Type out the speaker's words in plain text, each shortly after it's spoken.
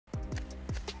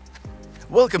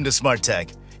Welcome to Smart Tech,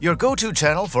 your go-to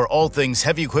channel for all things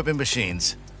heavy equipment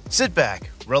machines. Sit back,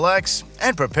 relax,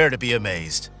 and prepare to be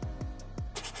amazed.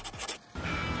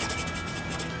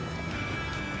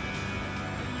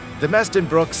 The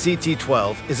Mastonbrook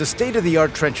CT12 is a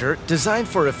state-of-the-art trencher designed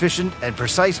for efficient and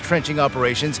precise trenching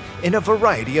operations in a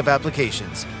variety of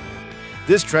applications.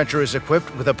 This trencher is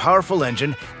equipped with a powerful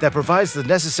engine that provides the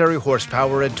necessary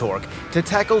horsepower and torque to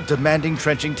tackle demanding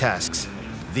trenching tasks.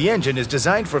 The engine is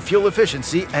designed for fuel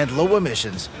efficiency and low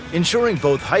emissions, ensuring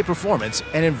both high performance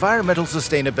and environmental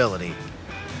sustainability.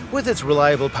 With its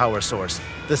reliable power source,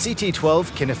 the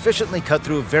CT12 can efficiently cut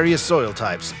through various soil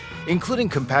types, including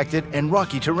compacted and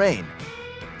rocky terrain.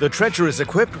 The trencher is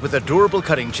equipped with a durable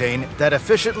cutting chain that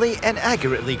efficiently and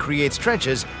accurately creates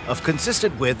trenches of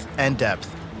consistent width and depth.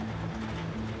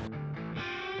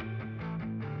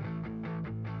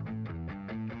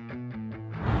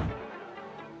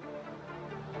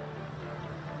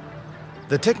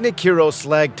 The Tecnic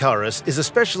Slag Taurus is a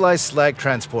specialized slag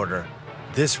transporter.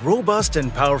 This robust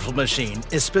and powerful machine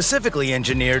is specifically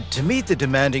engineered to meet the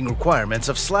demanding requirements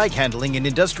of slag handling in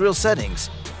industrial settings.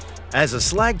 As a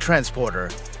slag transporter,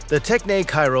 the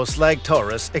Tecnic Slag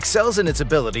Taurus excels in its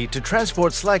ability to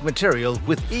transport slag material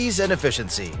with ease and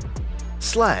efficiency.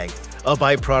 Slag, a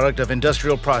byproduct of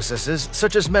industrial processes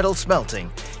such as metal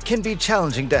smelting, can be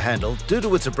challenging to handle due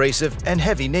to its abrasive and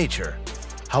heavy nature.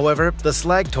 However, the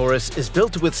Slag Taurus is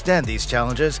built to withstand these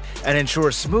challenges and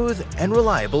ensure smooth and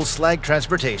reliable slag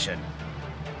transportation.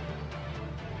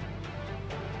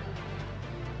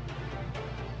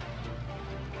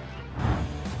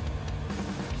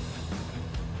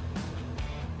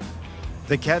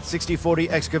 The CAT 6040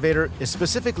 excavator is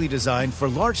specifically designed for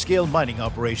large-scale mining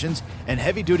operations and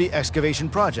heavy-duty excavation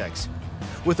projects.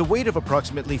 With a weight of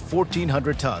approximately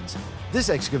 1,400 tons, this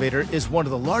excavator is one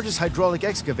of the largest hydraulic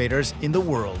excavators in the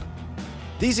world.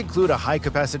 These include a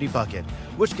high-capacity bucket,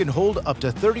 which can hold up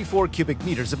to 34 cubic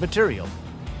meters of material,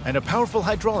 and a powerful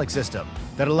hydraulic system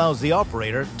that allows the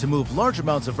operator to move large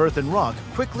amounts of earth and rock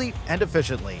quickly and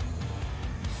efficiently.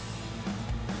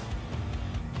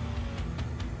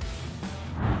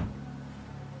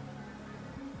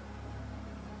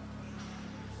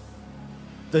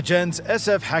 The Gens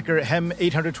SF Hacker HEM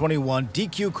 821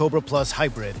 DQ Cobra Plus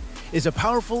Hybrid is a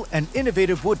powerful and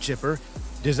innovative wood chipper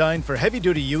designed for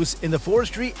heavy-duty use in the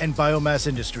forestry and biomass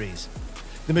industries.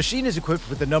 The machine is equipped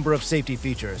with a number of safety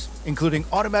features, including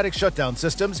automatic shutdown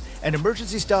systems and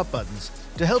emergency stop buttons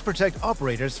to help protect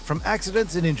operators from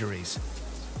accidents and injuries.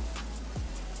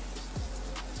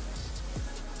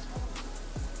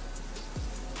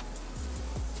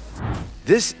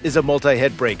 This is a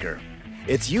multi-head breaker.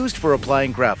 It's used for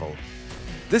applying gravel.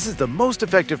 This is the most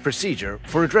effective procedure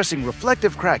for addressing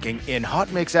reflective cracking in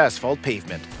hot mix asphalt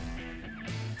pavement.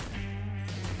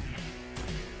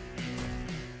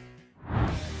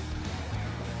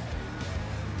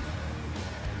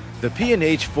 The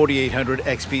P&H 4800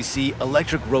 XPC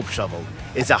electric rope shovel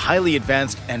is a highly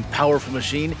advanced and powerful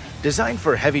machine designed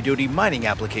for heavy-duty mining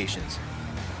applications.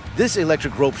 This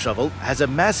electric rope shovel has a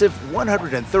massive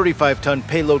 135-ton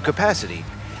payload capacity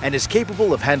and is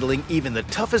capable of handling even the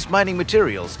toughest mining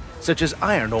materials, such as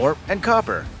iron ore and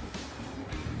copper.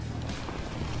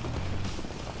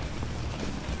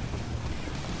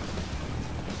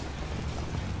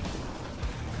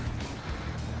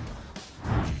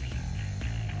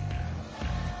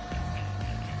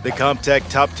 The Comptech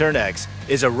Top Turn X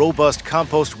is a robust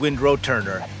compost windrow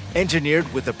turner,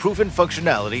 engineered with the proven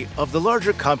functionality of the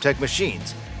larger Comptech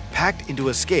machines, packed into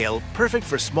a scale perfect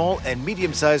for small and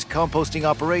medium-sized composting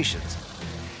operations.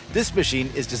 This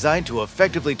machine is designed to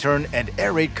effectively turn and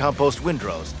aerate compost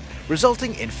windrows,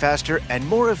 resulting in faster and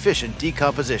more efficient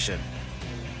decomposition.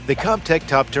 The Comptech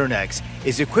Top Turn X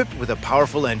is equipped with a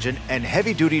powerful engine and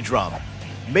heavy-duty drum,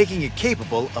 making it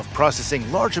capable of processing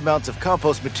large amounts of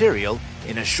compost material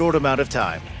in a short amount of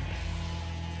time.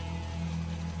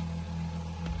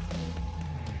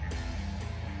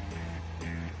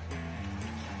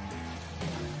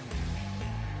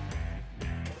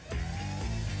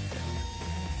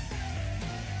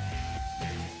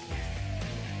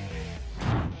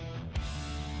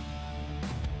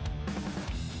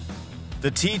 The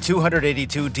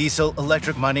T282 diesel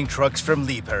electric mining trucks from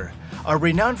Liebherr are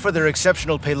renowned for their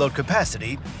exceptional payload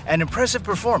capacity and impressive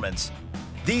performance.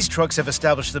 These trucks have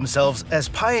established themselves as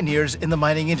pioneers in the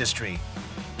mining industry,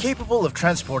 capable of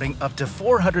transporting up to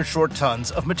 400 short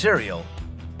tons of material.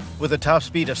 With a top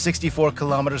speed of 64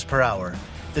 kilometers per hour,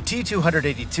 the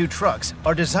T282 trucks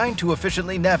are designed to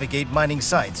efficiently navigate mining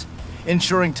sites,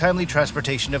 ensuring timely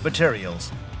transportation of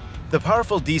materials. The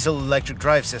powerful diesel-electric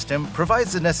drive system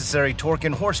provides the necessary torque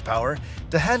and horsepower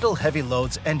to handle heavy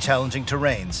loads and challenging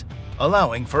terrains,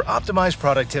 allowing for optimized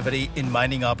productivity in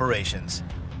mining operations.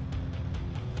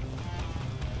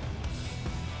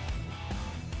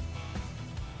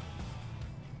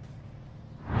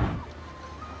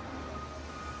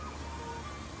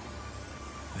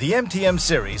 The MTM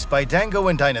series by Dango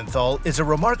and Dynenthal is a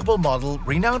remarkable model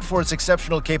renowned for its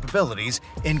exceptional capabilities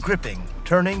in gripping,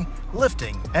 turning,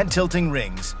 lifting, and tilting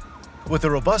rings. With a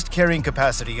robust carrying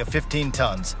capacity of 15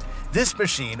 tons, this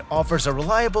machine offers a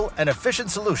reliable and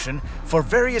efficient solution for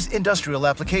various industrial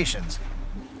applications.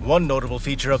 One notable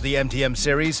feature of the MTM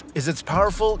series is its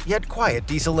powerful yet quiet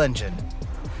diesel engine.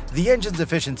 The engine's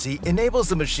efficiency enables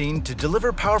the machine to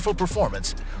deliver powerful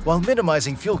performance while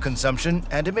minimizing fuel consumption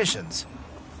and emissions.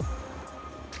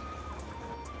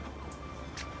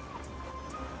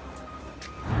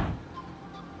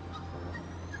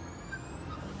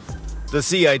 The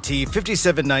CIT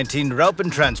 5719 Raupen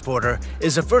Transporter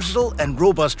is a versatile and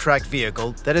robust tracked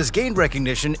vehicle that has gained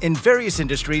recognition in various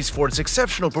industries for its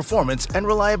exceptional performance and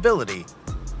reliability.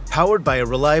 Powered by a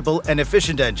reliable and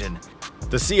efficient engine,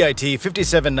 the CIT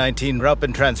 5719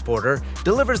 Raupen Transporter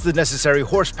delivers the necessary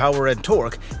horsepower and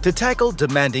torque to tackle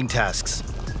demanding tasks.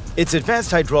 Its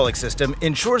advanced hydraulic system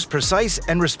ensures precise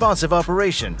and responsive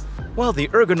operation, while the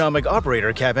ergonomic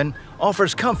operator cabin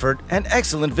offers comfort and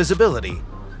excellent visibility.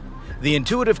 The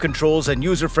intuitive controls and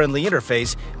user-friendly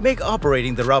interface make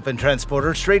operating the Raupen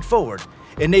Transporter straightforward,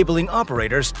 enabling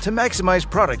operators to maximize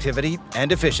productivity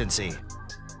and efficiency.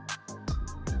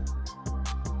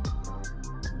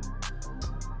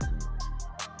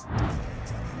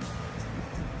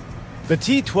 The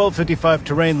T1255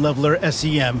 Terrain Leveler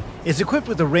SEM is equipped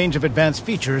with a range of advanced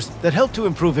features that help to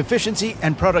improve efficiency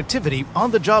and productivity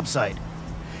on the job site.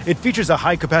 It features a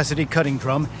high-capacity cutting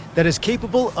drum that is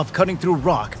capable of cutting through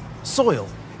rock, soil,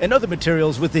 and other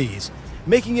materials with ease,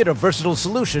 making it a versatile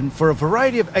solution for a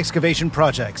variety of excavation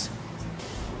projects.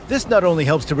 This not only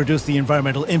helps to reduce the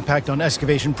environmental impact on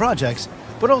excavation projects,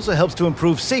 but also helps to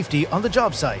improve safety on the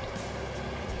job site.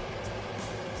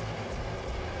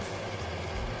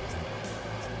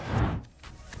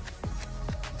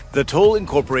 The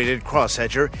Toll-incorporated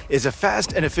crosshedger is a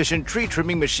fast and efficient tree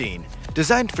trimming machine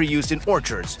designed for use in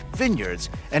orchards, vineyards,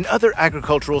 and other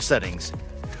agricultural settings.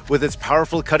 With its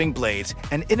powerful cutting blades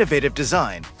and innovative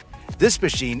design, this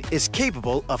machine is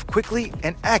capable of quickly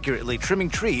and accurately trimming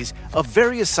trees of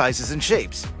various sizes and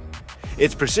shapes.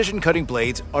 Its precision cutting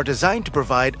blades are designed to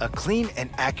provide a clean and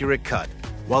accurate cut,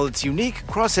 while its unique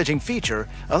cross-hedging feature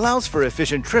allows for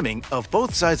efficient trimming of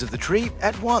both sides of the tree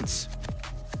at once.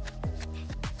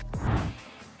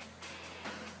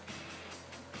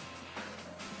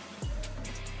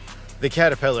 The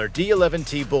Caterpillar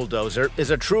D11T bulldozer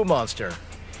is a true monster,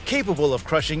 capable of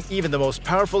crushing even the most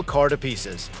powerful car to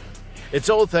pieces. It's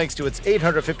all thanks to its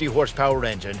 850 horsepower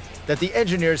engine that the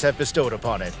engineers have bestowed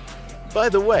upon it. By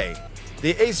the way,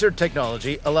 the Acer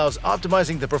technology allows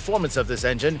optimizing the performance of this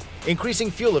engine,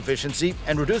 increasing fuel efficiency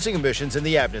and reducing emissions in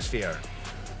the atmosphere.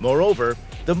 Moreover,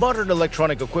 the modern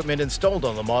electronic equipment installed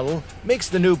on the model makes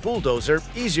the new bulldozer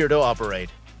easier to operate.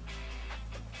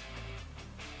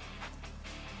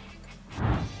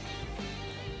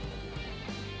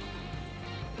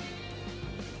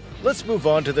 Let's move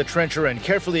on to the trencher and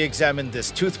carefully examine this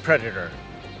toothed predator.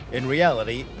 In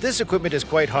reality, this equipment is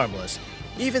quite harmless,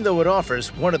 even though it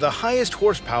offers one of the highest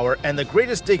horsepower and the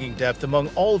greatest digging depth among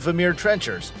all Vermeer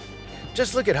trenchers.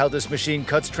 Just look at how this machine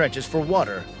cuts trenches for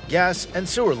water, gas, and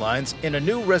sewer lines in a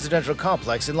new residential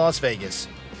complex in Las Vegas.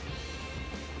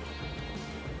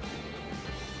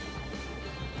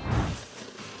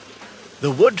 The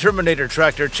Wood Terminator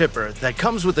tractor chipper that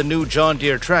comes with the new John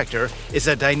Deere tractor is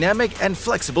a dynamic and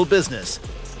flexible business.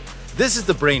 This is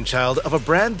the brainchild of a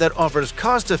brand that offers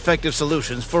cost-effective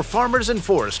solutions for farmers and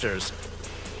foresters.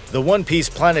 The one-piece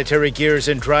planetary gears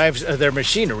and drives of their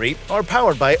machinery are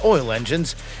powered by oil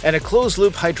engines and a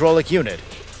closed-loop hydraulic unit.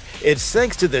 It's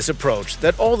thanks to this approach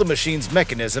that all the machine's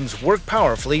mechanisms work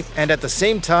powerfully and at the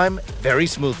same time very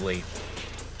smoothly.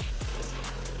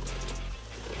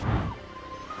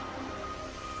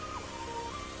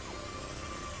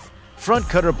 Front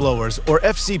cutter blowers, or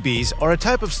FCBs, are a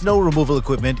type of snow removal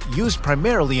equipment used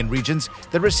primarily in regions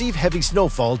that receive heavy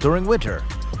snowfall during winter.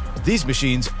 These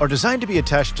machines are designed to be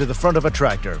attached to the front of a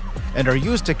tractor and are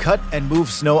used to cut and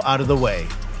move snow out of the way.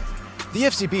 The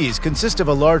FCBs consist of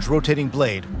a large rotating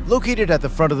blade located at the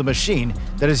front of the machine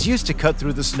that is used to cut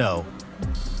through the snow.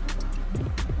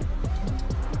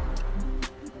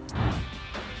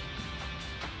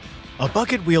 A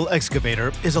bucket wheel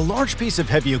excavator is a large piece of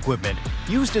heavy equipment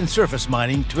used in surface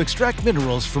mining to extract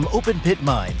minerals from open pit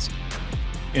mines.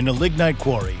 In a lignite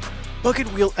quarry, bucket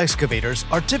wheel excavators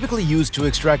are typically used to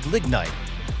extract lignite,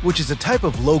 which is a type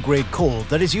of low-grade coal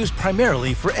that is used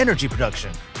primarily for energy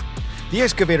production. The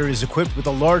excavator is equipped with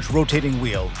a large rotating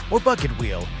wheel, or bucket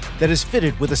wheel, that is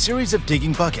fitted with a series of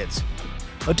digging buckets.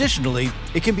 Additionally,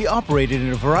 it can be operated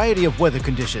in a variety of weather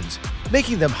conditions,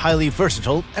 making them highly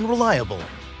versatile and reliable.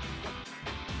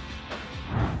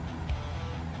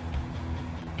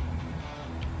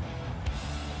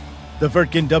 The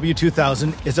Wirtgen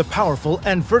W2000 is a powerful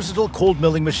and versatile cold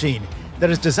milling machine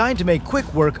that is designed to make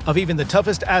quick work of even the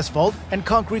toughest asphalt and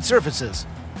concrete surfaces.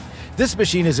 This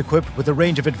machine is equipped with a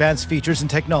range of advanced features and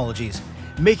technologies,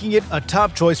 making it a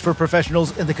top choice for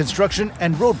professionals in the construction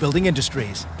and road building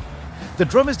industries. The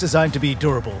drum is designed to be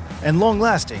durable and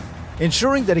long-lasting,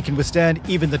 ensuring that it can withstand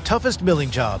even the toughest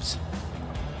milling jobs.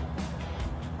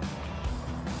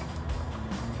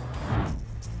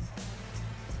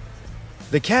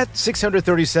 The CAT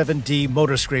 637D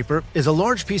motor scraper is a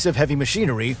large piece of heavy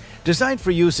machinery designed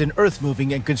for use in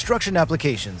earth-moving and construction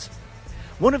applications.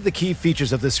 One of the key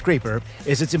features of this scraper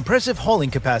is its impressive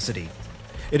hauling capacity.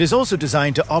 It is also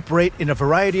designed to operate in a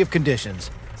variety of conditions,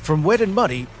 from wet and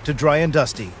muddy to dry and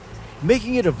dusty,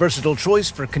 making it a versatile choice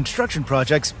for construction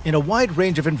projects in a wide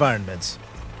range of environments.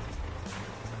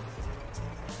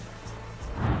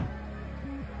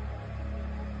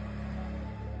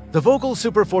 The Vogel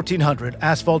Super 1400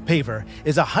 asphalt paver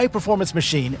is a high-performance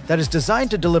machine that is designed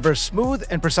to deliver smooth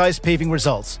and precise paving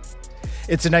results.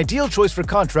 It's an ideal choice for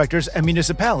contractors and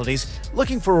municipalities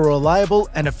looking for a reliable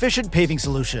and efficient paving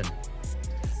solution.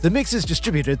 The mix is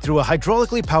distributed through a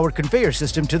hydraulically powered conveyor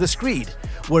system to the screed,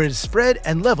 where it is spread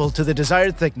and leveled to the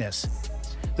desired thickness.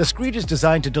 The screed is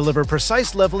designed to deliver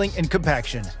precise leveling and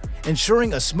compaction,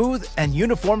 ensuring a smooth and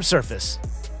uniform surface.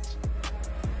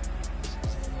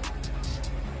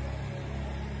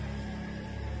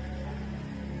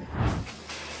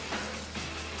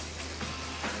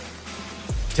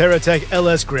 TerraTech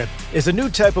LS Grip is a new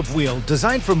type of wheel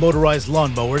designed for motorized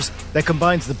lawn mowers that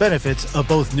combines the benefits of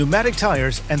both pneumatic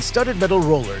tires and studded metal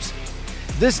rollers.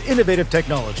 This innovative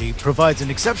technology provides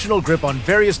an exceptional grip on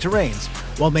various terrains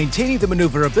while maintaining the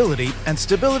maneuverability and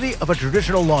stability of a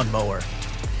traditional lawn mower.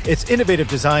 Its innovative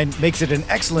design makes it an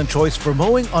excellent choice for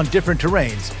mowing on different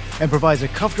terrains and provides a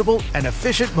comfortable and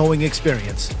efficient mowing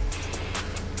experience.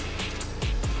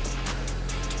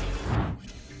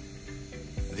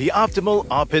 The Optimal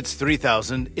Opitz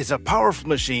 3000 is a powerful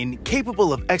machine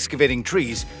capable of excavating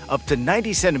trees up to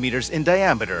 90 centimeters in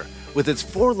diameter with its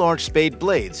 4 large spade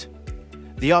blades.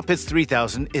 The Opitz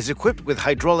 3000 is equipped with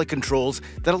hydraulic controls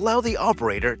that allow the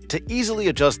operator to easily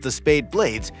adjust the spade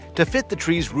blades to fit the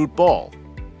tree's root ball.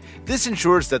 This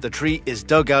ensures that the tree is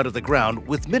dug out of the ground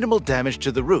with minimal damage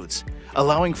to the roots,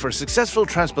 allowing for successful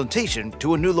transplantation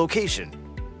to a new location.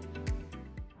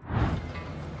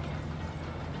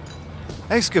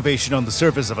 Excavation on the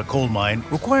surface of a coal mine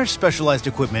requires specialized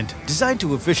equipment designed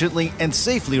to efficiently and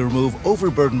safely remove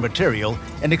overburdened material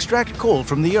and extract coal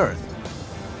from the earth.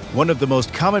 One of the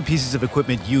most common pieces of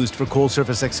equipment used for coal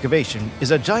surface excavation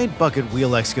is a giant bucket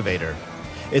wheel excavator.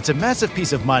 It's a massive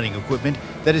piece of mining equipment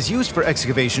that is used for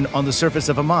excavation on the surface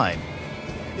of a mine.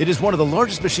 It is one of the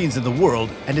largest machines in the world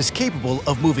and is capable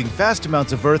of moving vast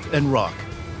amounts of earth and rock.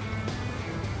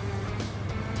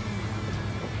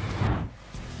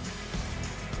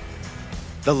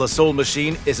 The LaSalle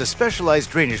machine is a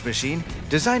specialized drainage machine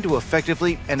designed to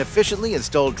effectively and efficiently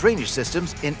install drainage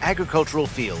systems in agricultural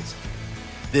fields.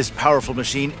 This powerful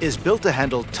machine is built to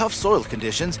handle tough soil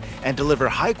conditions and deliver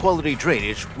high-quality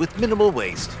drainage with minimal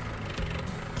waste.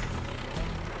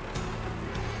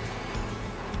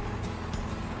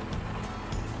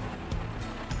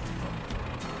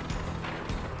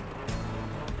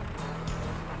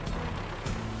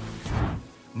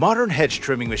 Modern hedge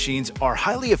trimming machines are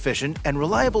highly efficient and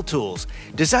reliable tools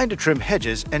designed to trim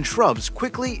hedges and shrubs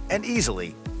quickly and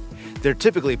easily. They're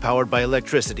typically powered by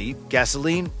electricity,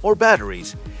 gasoline, or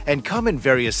batteries, and come in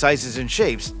various sizes and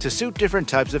shapes to suit different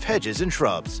types of hedges and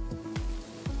shrubs.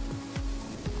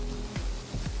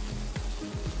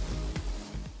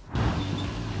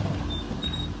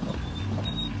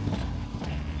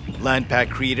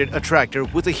 Landpack created a tractor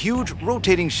with a huge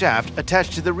rotating shaft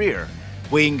attached to the rear,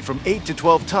 weighing from 8 to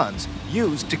 12 tons,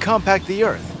 used to compact the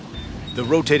earth. The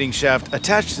rotating shaft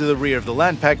attached to the rear of the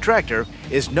Landpack tractor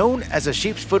is known as a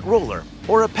sheep's foot roller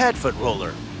or a pad foot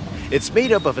roller. It's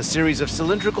made up of a series of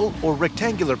cylindrical or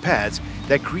rectangular pads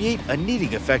that create a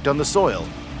kneading effect on the soil,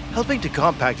 helping to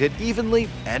compact it evenly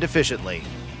and efficiently.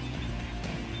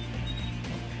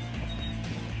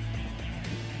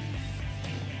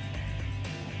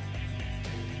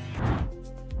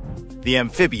 The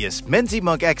amphibious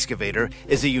Menzimug excavator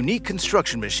is a unique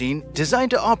construction machine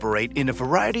designed to operate in a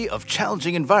variety of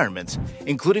challenging environments,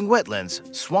 including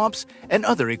wetlands, swamps, and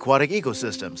other aquatic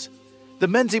ecosystems. The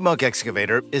Menzimug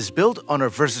excavator is built on a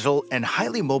versatile and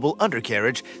highly mobile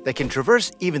undercarriage that can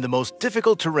traverse even the most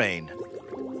difficult terrain.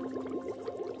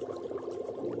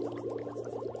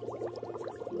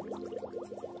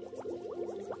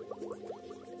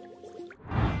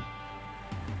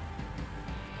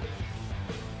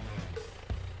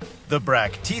 The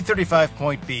Brack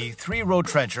T35.B 3-row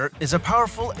trencher is a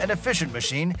powerful and efficient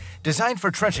machine designed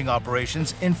for trenching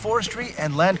operations in forestry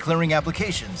and land clearing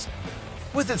applications.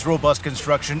 With its robust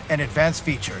construction and advanced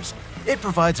features, it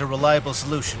provides a reliable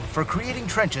solution for creating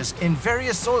trenches in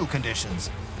various soil conditions.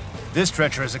 This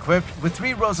trencher is equipped with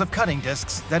 3 rows of cutting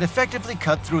discs that effectively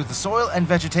cut through the soil and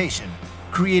vegetation,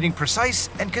 creating precise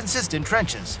and consistent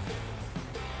trenches.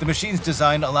 The machine's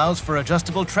design allows for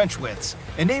adjustable trench widths,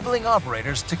 enabling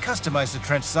operators to customize the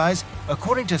trench size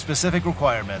according to specific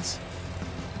requirements.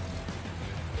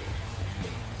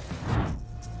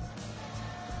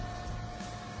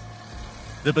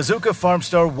 The Bazooka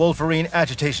Farmstar Wolverine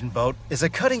agitation boat is a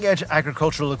cutting-edge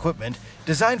agricultural equipment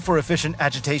designed for efficient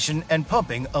agitation and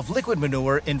pumping of liquid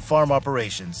manure in farm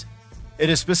operations. It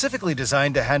is specifically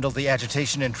designed to handle the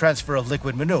agitation and transfer of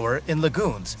liquid manure in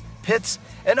lagoons, pits,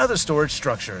 and other storage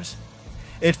structures.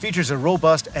 It features a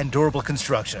robust and durable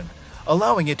construction,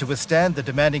 allowing it to withstand the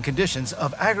demanding conditions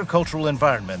of agricultural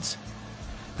environments.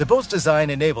 The boat's design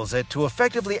enables it to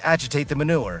effectively agitate the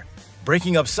manure,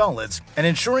 breaking up solids and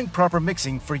ensuring proper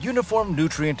mixing for uniform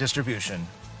nutrient distribution.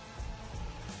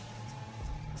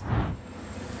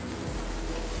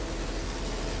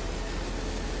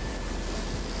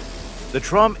 The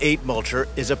Trom 8 mulcher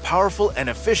is a powerful and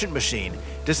efficient machine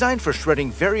designed for shredding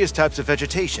various types of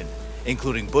vegetation,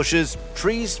 including bushes,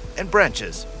 trees, and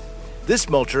branches. This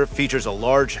mulcher features a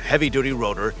large, heavy-duty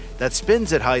rotor that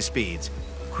spins at high speeds,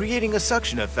 creating a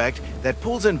suction effect that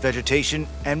pulls in vegetation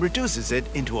and reduces it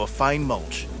into a fine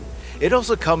mulch. It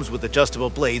also comes with adjustable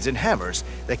blades and hammers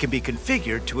that can be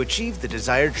configured to achieve the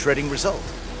desired shredding result.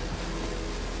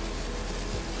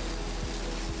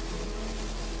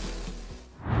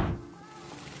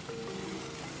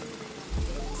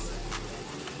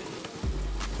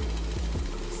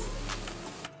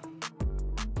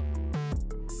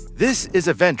 This is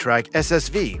a Ventrac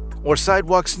SSV, or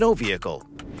sidewalk snow vehicle.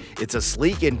 It's a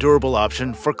sleek and durable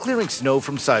option for clearing snow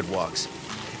from sidewalks.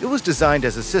 It was designed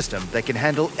as a system that can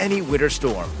handle any winter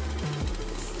storm.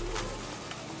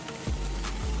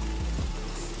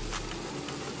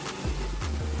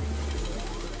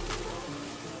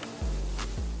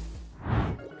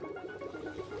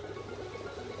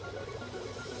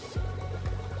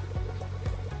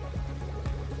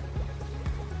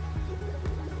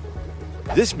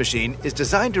 This machine is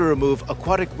designed to remove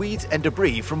aquatic weeds and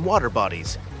debris from water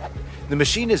bodies. The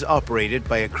machine is operated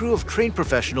by a crew of trained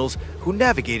professionals who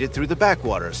navigate it through the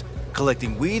backwaters,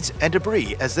 collecting weeds and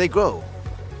debris as they grow.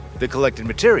 The collected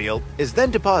material is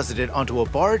then deposited onto a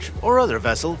barge or other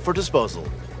vessel for disposal.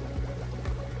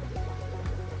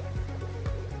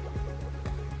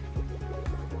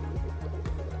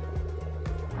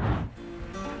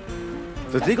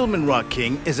 The Diegelmann Rock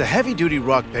King is a heavy-duty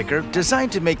rock picker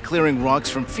designed to make clearing rocks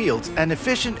from fields an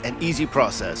efficient and easy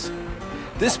process.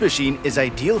 This machine is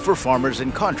ideal for farmers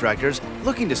and contractors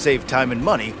looking to save time and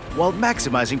money while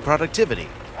maximizing productivity.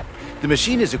 The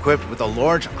machine is equipped with a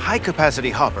large, high-capacity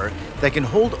hopper that can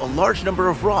hold a large number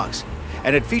of rocks,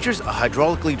 and it features a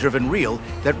hydraulically driven reel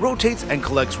that rotates and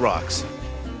collects rocks.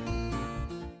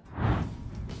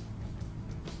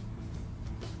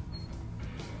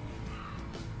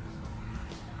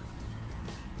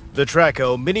 The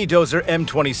Traco Mini Dozer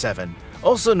M27,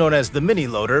 also known as the Mini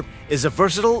Loader, is a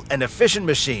versatile and efficient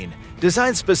machine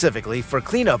designed specifically for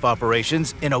cleanup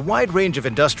operations in a wide range of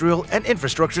industrial and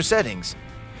infrastructure settings.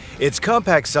 Its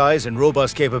compact size and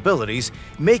robust capabilities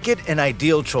make it an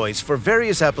ideal choice for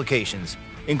various applications,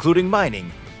 including mining,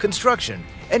 construction,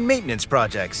 and maintenance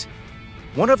projects.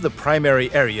 One of the primary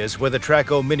areas where the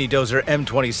Traco Mini Dozer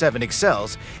M27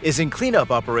 excels is in cleanup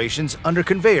operations under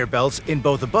conveyor belts in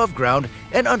both above-ground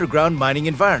and underground mining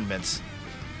environments.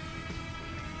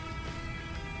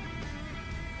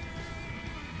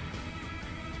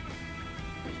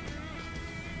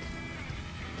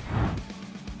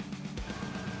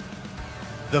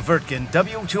 The Wirtgen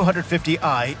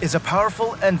W250i is a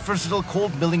powerful and versatile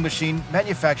cold milling machine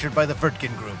manufactured by the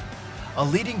Wirtgen Group, a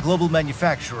leading global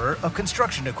manufacturer of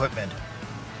construction equipment.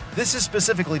 This is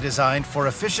specifically designed for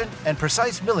efficient and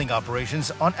precise milling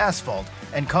operations on asphalt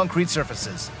and concrete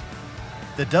surfaces.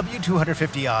 The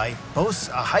W250i boasts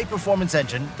a high-performance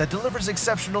engine that delivers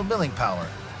exceptional milling power,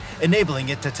 enabling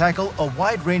it to tackle a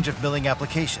wide range of milling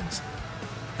applications.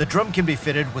 The drum can be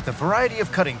fitted with a variety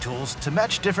of cutting tools to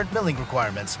match different milling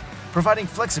requirements, providing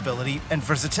flexibility and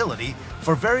versatility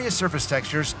for various surface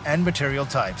textures and material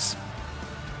types.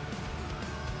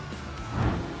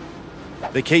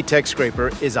 The K-Tech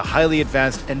scraper is a highly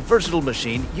advanced and versatile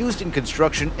machine used in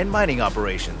construction and mining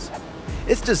operations.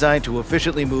 It's designed to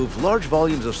efficiently move large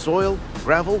volumes of soil,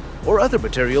 gravel, or other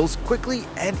materials quickly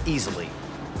and easily.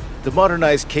 The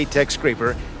modernized K-Tech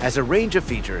scraper has a range of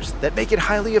features that make it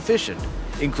highly efficient,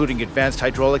 including advanced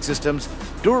hydraulic systems,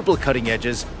 durable cutting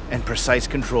edges, and precise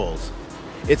controls.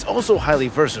 It's also highly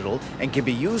versatile and can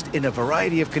be used in a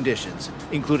variety of conditions,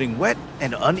 including wet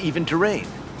and uneven terrain.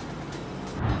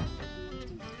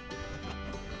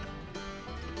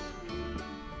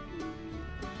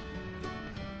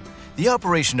 The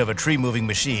operation of a tree-moving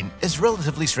machine is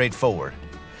relatively straightforward.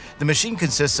 The machine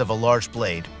consists of a large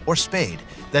blade, or spade,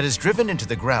 that is driven into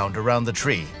the ground around the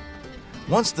tree.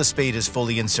 Once the spade is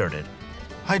fully inserted,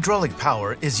 hydraulic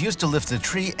power is used to lift the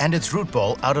tree and its root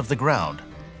ball out of the ground.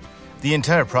 The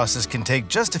entire process can take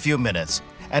just a few minutes,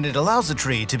 and it allows the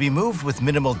tree to be moved with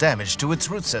minimal damage to its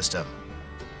root system.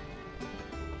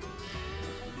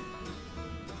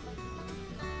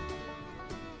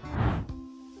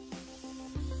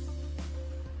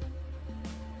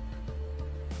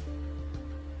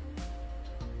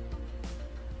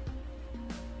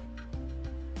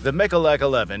 The Mechalak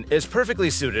 11 is perfectly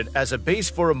suited as a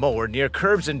base for a mower near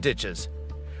curbs and ditches.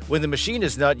 When the machine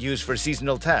is not used for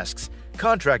seasonal tasks,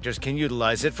 contractors can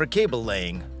utilize it for cable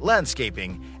laying,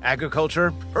 landscaping,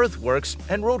 agriculture, earthworks,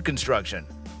 and road construction.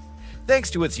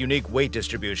 Thanks to its unique weight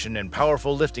distribution and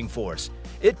powerful lifting force,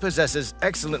 it possesses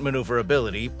excellent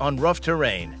maneuverability on rough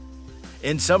terrain.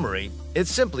 In summary,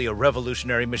 it's simply a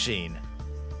revolutionary machine.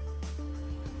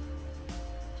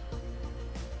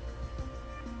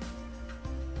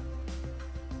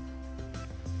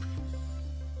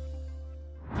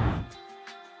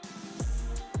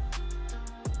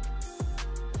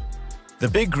 The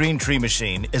Big Green Tree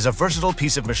Machine is a versatile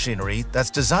piece of machinery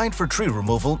that's designed for tree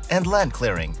removal and land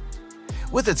clearing.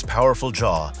 With its powerful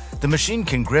jaw, the machine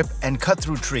can grip and cut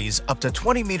through trees up to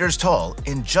 20 meters tall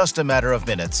in just a matter of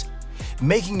minutes,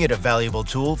 making it a valuable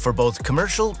tool for both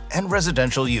commercial and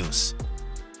residential use.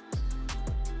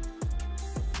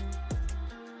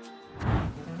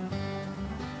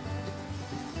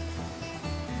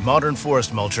 Modern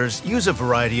forest mulchers use a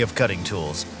variety of cutting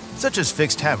tools, such as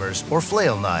fixed hammers or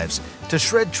flail knives, to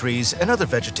shred trees and other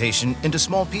vegetation into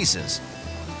small pieces.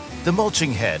 The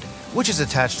mulching head, which is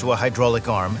attached to a hydraulic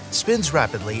arm, spins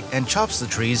rapidly and chops the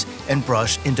trees and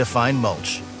brush into fine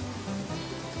mulch.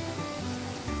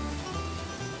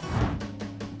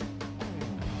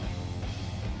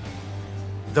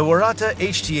 The Warata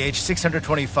HTH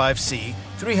 625C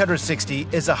 360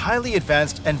 is a highly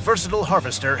advanced and versatile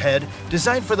harvester head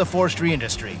designed for the forestry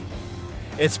industry.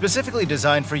 It's specifically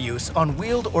designed for use on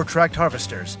wheeled or tracked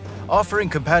harvesters, offering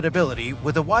compatibility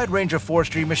with a wide range of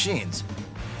forestry machines.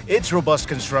 Its robust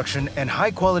construction and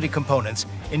high-quality components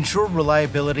ensure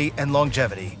reliability and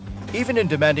longevity, even in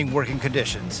demanding working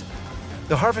conditions.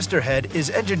 The harvester head is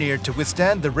engineered to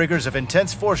withstand the rigors of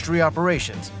intense forestry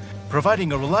operations,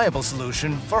 providing a reliable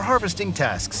solution for harvesting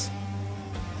tasks.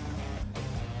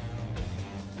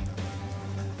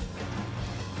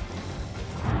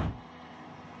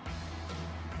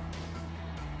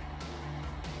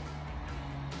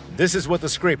 This is what the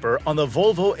scraper on the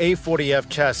Volvo A40F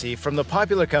chassis from the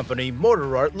popular company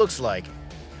Motorart looks like.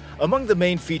 Among the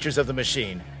main features of the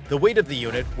machine, the weight of the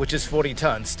unit, which is 40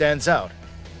 tons, stands out,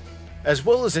 as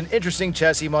well as an interesting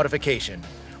chassis modification,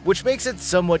 which makes it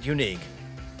somewhat unique.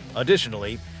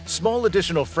 Additionally, small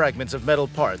additional fragments of metal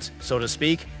parts, so to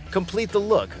speak, complete the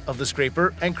look of the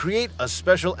scraper and create a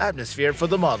special atmosphere for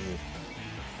the model.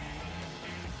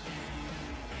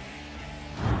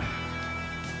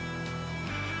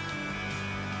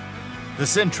 The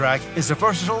Syntrack is a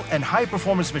versatile and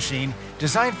high-performance machine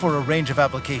designed for a range of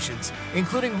applications,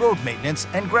 including road maintenance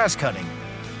and grass cutting.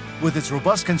 With its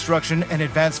robust construction and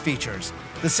advanced features,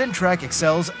 the Syntrack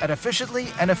excels at efficiently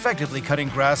and effectively cutting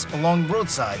grass along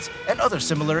roadsides and other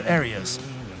similar areas.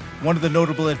 One of the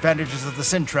notable advantages of the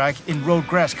Syntrack in road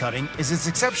grass cutting is its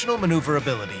exceptional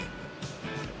maneuverability.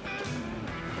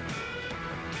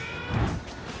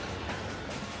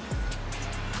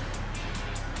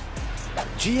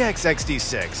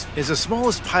 GXXD6 is the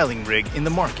smallest piling rig in the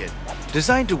market,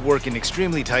 designed to work in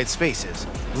extremely tight spaces,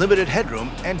 limited headroom,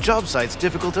 and job sites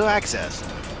difficult to access.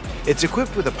 It's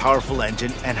equipped with a powerful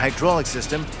engine and hydraulic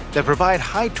system that provide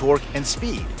high torque and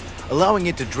speed, allowing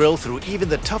it to drill through even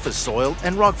the toughest soil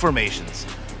and rock formations.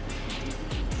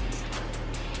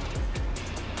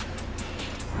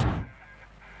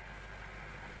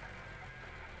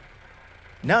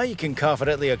 Now you can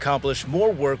confidently accomplish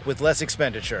more work with less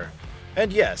expenditure.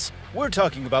 And yes, we're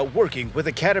talking about working with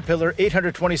a Caterpillar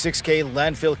 826K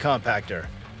landfill compactor.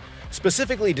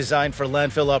 Specifically designed for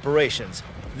landfill operations,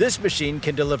 this machine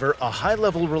can deliver a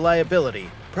high-level reliability,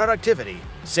 productivity,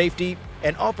 safety,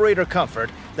 and operator comfort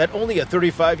that only a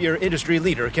 35-year industry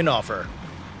leader can offer.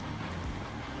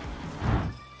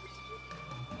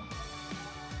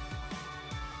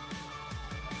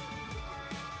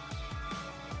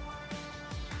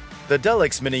 The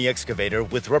Deluxe Mini Excavator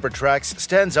with rubber tracks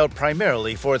stands out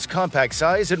primarily for its compact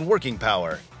size and working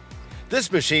power.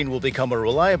 This machine will become a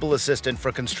reliable assistant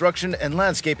for construction and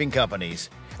landscaping companies,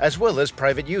 as well as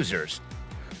private users.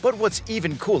 But what's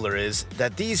even cooler is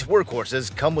that these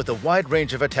workhorses come with a wide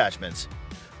range of attachments: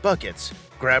 buckets,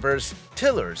 grabbers,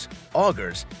 tillers,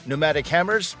 augers, pneumatic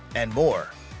hammers, and more.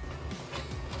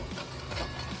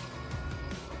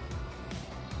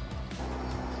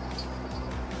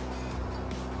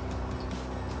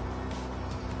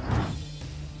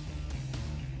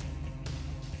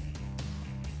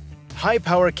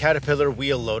 High-power Caterpillar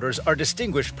wheel loaders are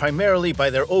distinguished primarily by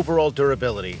their overall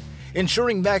durability,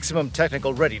 ensuring maximum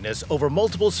technical readiness over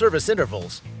multiple service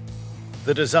intervals.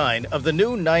 The design of the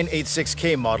new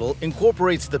 986K model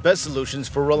incorporates the best solutions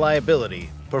for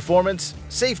reliability, performance,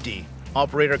 safety,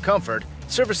 operator comfort,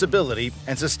 serviceability,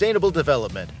 and sustainable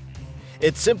development.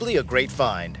 It's simply a great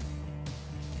find.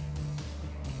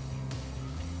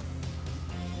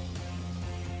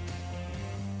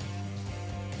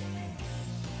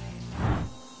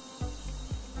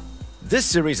 This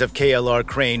series of KLR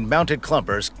crane-mounted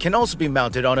clumpers can also be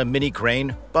mounted on a mini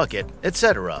crane, bucket,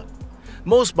 etc.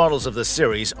 Most models of this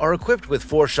series are equipped with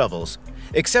 4 shovels,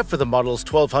 except for the models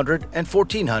 1200 and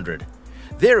 1400.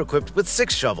 They're equipped with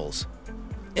 6 shovels.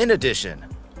 In addition,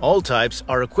 all types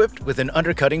are equipped with an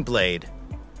undercutting blade.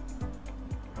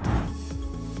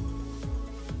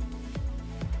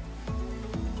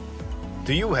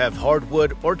 Do you have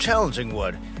hardwood or challenging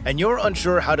wood and you're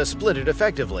unsure how to split it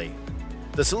effectively?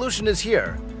 The solution is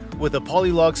here, with a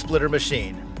Polylog splitter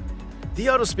machine. The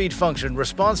auto-speed function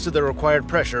responds to the required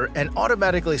pressure and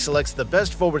automatically selects the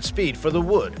best forward speed for the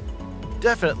wood.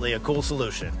 Definitely a cool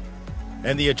solution.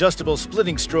 And the adjustable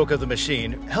splitting stroke of the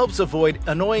machine helps avoid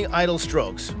annoying idle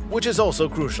strokes, which is also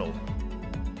crucial.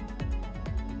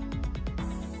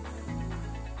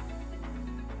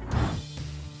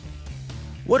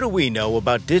 What do we know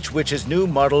about Ditch Witch's new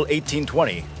Model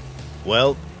 1820?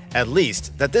 Well, at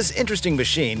least that this interesting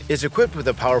machine is equipped with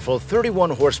a powerful 31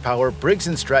 horsepower Briggs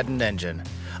 & Stratton engine,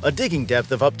 a digging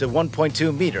depth of up to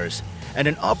 1.2 meters, and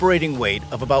an operating weight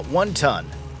of about 1 ton.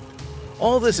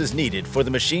 All this is needed for the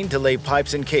machine to lay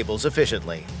pipes and cables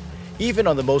efficiently, even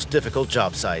on the most difficult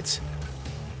job sites.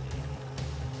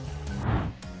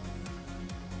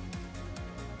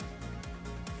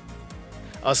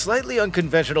 A slightly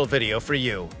unconventional video for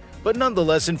you, but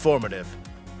nonetheless informative.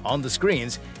 On the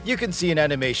screens, you can see an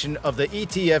animation of the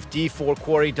ETF D4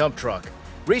 quarry dump truck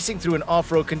racing through an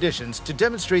off-road conditions to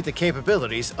demonstrate the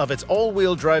capabilities of its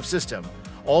all-wheel drive system,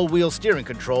 all-wheel steering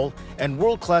control, and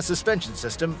world-class suspension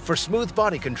system for smooth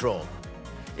body control.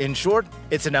 In short,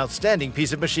 it's an outstanding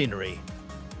piece of machinery.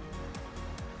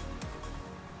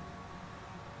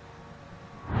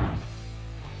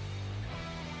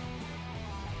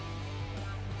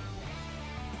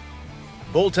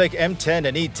 Boltec M10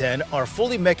 and E10 are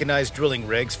fully mechanized drilling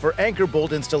rigs for anchor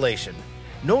bolt installation,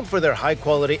 known for their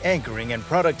high-quality anchoring and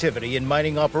productivity in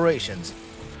mining operations.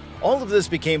 All of this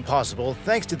became possible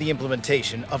thanks to the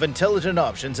implementation of intelligent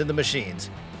options in the machines.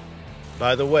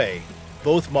 By the way,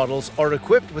 both models are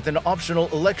equipped with an optional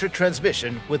electric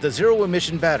transmission with a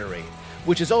zero-emission battery,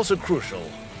 which is also crucial.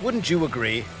 Wouldn't you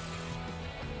agree?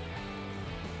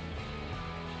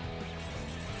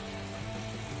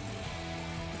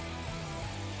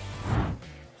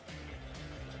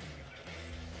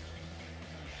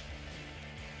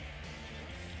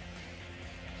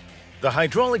 The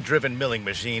hydraulic-driven milling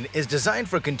machine is designed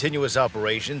for continuous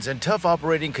operations and tough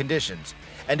operating conditions,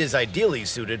 and is ideally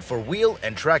suited for wheel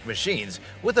and track machines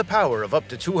with a power of up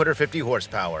to 250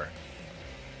 horsepower.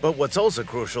 But what's also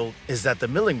crucial is that the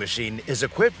milling machine is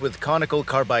equipped with conical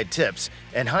carbide tips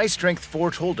and high-strength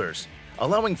forge holders,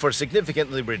 allowing for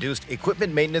significantly reduced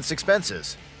equipment maintenance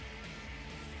expenses.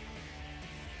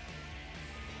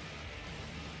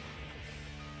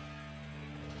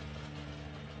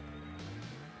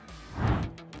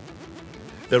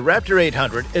 The Raptor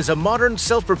 800 is a modern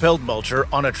self-propelled mulcher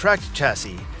on a tracked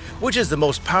chassis, which is the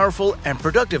most powerful and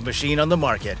productive machine on the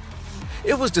market.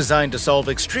 It was designed to solve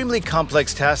extremely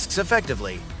complex tasks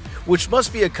effectively, which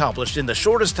must be accomplished in the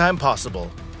shortest time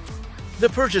possible. The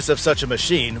purchase of such a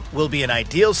machine will be an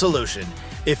ideal solution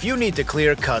if you need to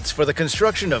clear cuts for the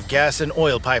construction of gas and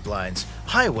oil pipelines,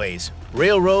 highways,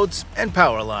 railroads, and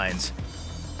power lines.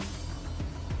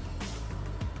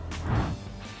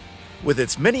 With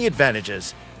its many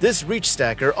advantages, this reach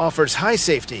stacker offers high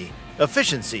safety,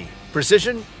 efficiency,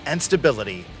 precision, and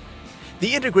stability.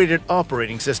 The integrated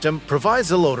operating system provides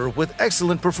the loader with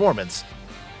excellent performance.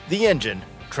 The engine,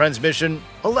 transmission,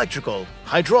 electrical,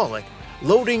 hydraulic,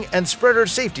 loading, and spreader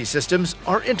safety systems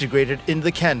are integrated in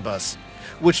the CAN bus,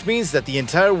 which means that the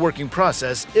entire working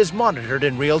process is monitored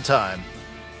in real time.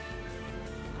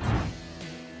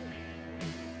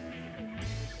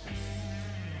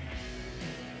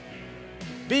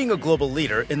 Being a global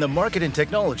leader in the market and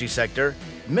technology sector,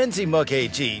 Menzimuk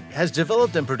AG has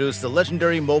developed and produced the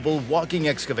legendary mobile walking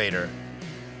excavator.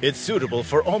 It's suitable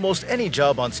for almost any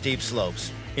job on steep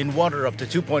slopes, in water up to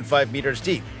 2.5 meters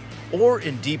deep, or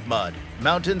in deep mud,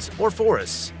 mountains, or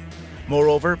forests.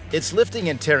 Moreover, its lifting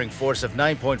and tearing force of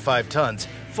 9.5 tons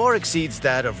far exceeds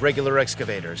that of regular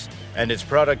excavators, and its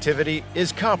productivity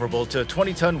is comparable to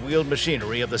 20-ton wheeled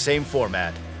machinery of the same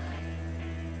format.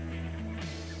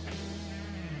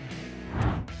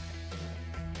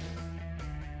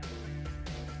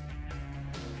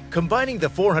 Combining the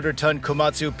 400-ton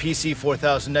Komatsu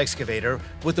PC4000 excavator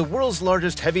with the world's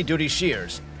largest heavy-duty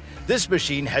shears, this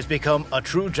machine has become a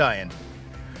true giant.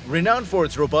 Renowned for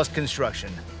its robust construction,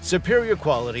 superior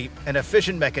quality, and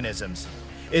efficient mechanisms,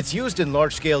 it's used in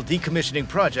large-scale decommissioning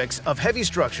projects of heavy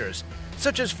structures,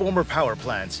 such as former power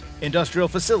plants, industrial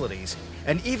facilities,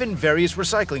 and even various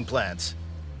recycling plants.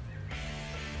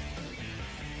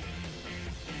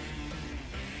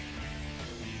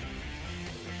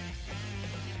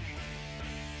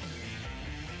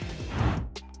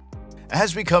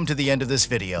 As we come to the end of this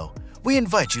video, we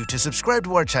invite you to subscribe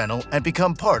to our channel and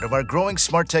become part of our growing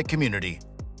smart tech community.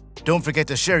 Don't forget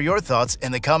to share your thoughts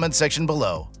in the comments section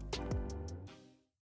below.